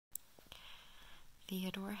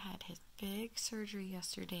Theodore had his big surgery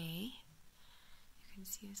yesterday. You can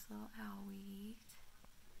see his little owies.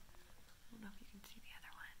 I don't know if you can see the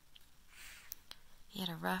other one. He had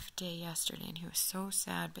a rough day yesterday and he was so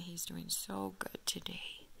sad, but he's doing so good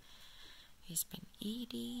today. He's been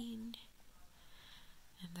eating,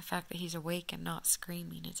 and the fact that he's awake and not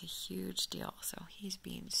screaming is a huge deal, so he's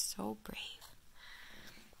being so brave.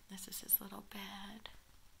 This is his little bed,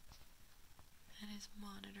 and his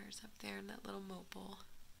monitors up there in that little mobile.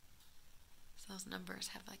 So those numbers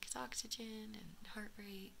have like his oxygen and heart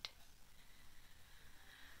rate.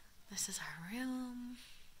 This is our room.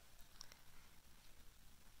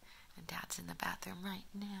 And Dad's in the bathroom right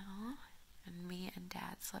now. And me and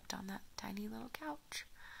Dad slept on that tiny little couch.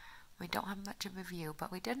 We don't have much of a view,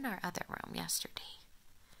 but we did in our other room yesterday.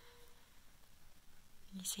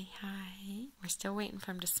 You say hi. We're still waiting for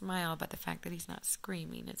him to smile, but the fact that he's not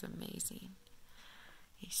screaming is amazing.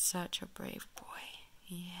 He's such a brave boy.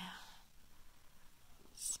 Yeah.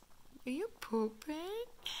 Are you pooping?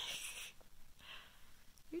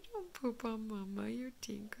 You don't poop on Mama, you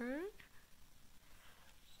tinker.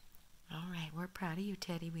 Alright, we're proud of you,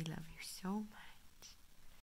 Teddy. We love you so much.